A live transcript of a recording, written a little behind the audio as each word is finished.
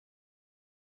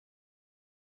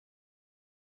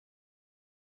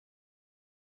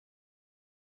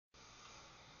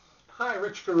Hi,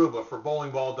 Rich Carrubba for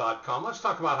bowlingball.com. Let's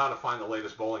talk about how to find the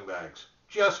latest bowling bags.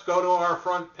 Just go to our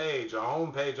front page, our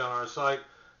home page on our site,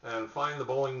 and find the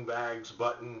bowling bags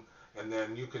button, and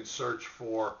then you can search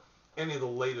for any of the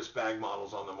latest bag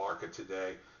models on the market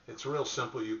today. It's real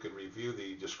simple. You can review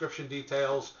the description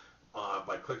details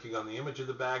by clicking on the image of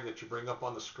the bag that you bring up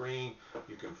on the screen.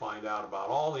 You can find out about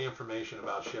all the information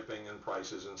about shipping and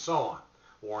prices and so on,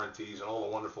 warranties and all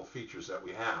the wonderful features that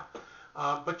we have.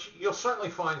 But you'll certainly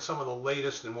find some of the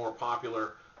latest and more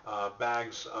popular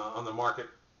bags on the market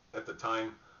at the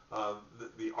time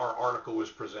our article was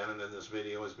presented and this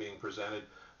video is being presented.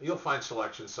 You'll find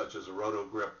selections such as a Roto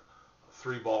Grip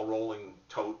 3-ball rolling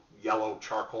tote, yellow,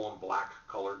 charcoal, and black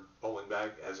colored bowling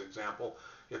bag as example.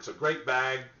 It's a great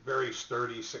bag, very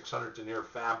sturdy, 600 denier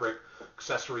fabric,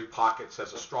 accessory pockets,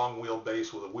 has a strong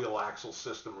wheelbase with a wheel axle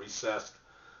system recessed.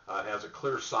 It has a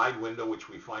clear side window, which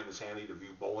we find is handy to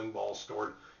view bowling balls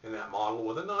stored in that model,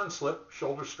 with a non-slip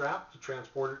shoulder strap to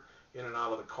transport it in and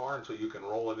out of the car until you can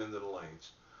roll it into the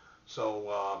lanes.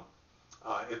 So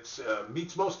it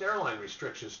meets most airline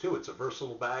restrictions too. It's a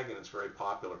versatile bag and it's very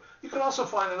popular. You can also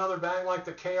find another bag like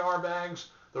the KR bags,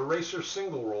 the Racer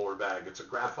single roller bag. It's a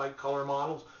graphite color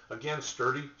model, again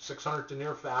sturdy, 600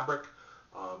 denier fabric,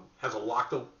 has a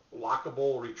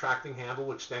lockable retracting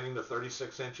handle extending to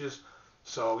 36 inches.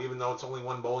 So even though it's only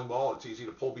one bowling ball, it's easy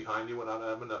to pull behind you without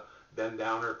having to bend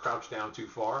down or crouch down too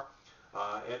far.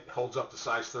 It holds up to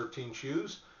size 13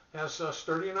 shoes, has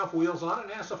sturdy enough wheels on it,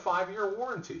 and has a 5-year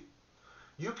warranty.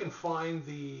 You can find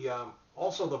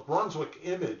also the Brunswick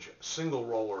Image single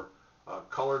roller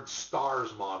colored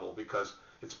stars model because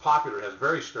it's popular. It has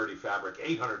very sturdy fabric,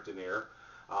 800 denier,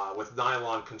 with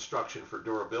nylon construction for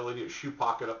durability, a shoe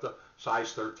pocket up to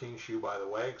size 13 shoe, by the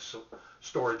way. So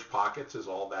storage pockets, as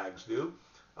all bags do,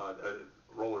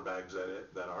 roller bags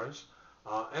that ours.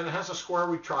 And it has a square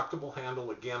retractable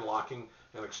handle, again locking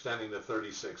and extending to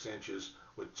 36 inches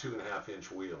with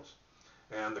 2.5-inch wheels.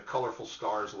 And the colorful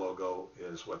stars logo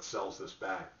is what sells this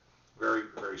bag. Very,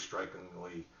 very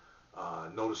strikingly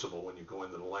noticeable when you go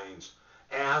into the lanes.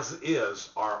 As is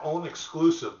our own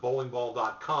exclusive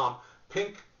bowlingball.com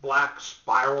pink black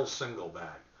spiral single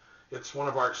bag. It's one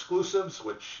of our exclusives,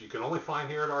 which you can only find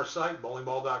here at our site,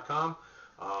 bowlingball.com.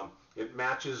 It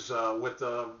matches with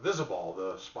the Visiball,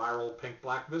 the spiral pink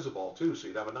black Visiball too, so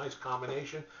you'd have a nice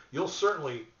combination. You'll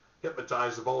certainly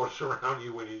hypnotize the bowlers around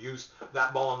you when you use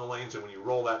that ball in the lanes and when you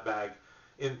roll that bag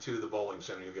into the bowling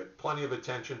center. You get plenty of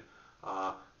attention,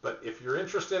 but if you're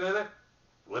interested in it,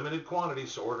 limited quantity,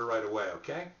 so order right away,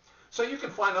 okay? So you can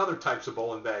find other types of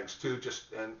bowling bags too,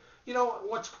 and you know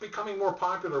what's becoming more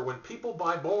popular, when people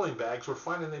buy bowling bags, we're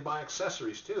finding they buy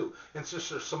accessories too. And since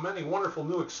there's so many wonderful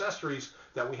new accessories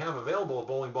that we have available at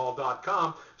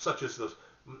bowlingball.com, such as the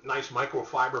nice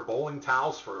microfiber bowling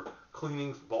towels for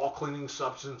cleaning, ball cleaning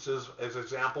substances, as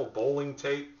example, bowling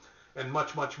tape, and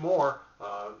much, much more,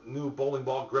 new bowling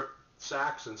ball grip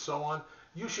sacks and so on.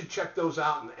 You should check those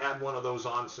out and add one of those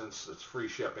on, since it's free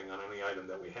shipping on any item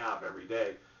that we have every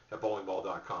day at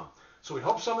bowlingball.com. So we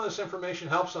hope some of this information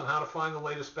helps on how to find the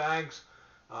latest bags,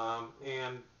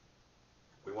 and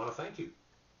we want to thank you.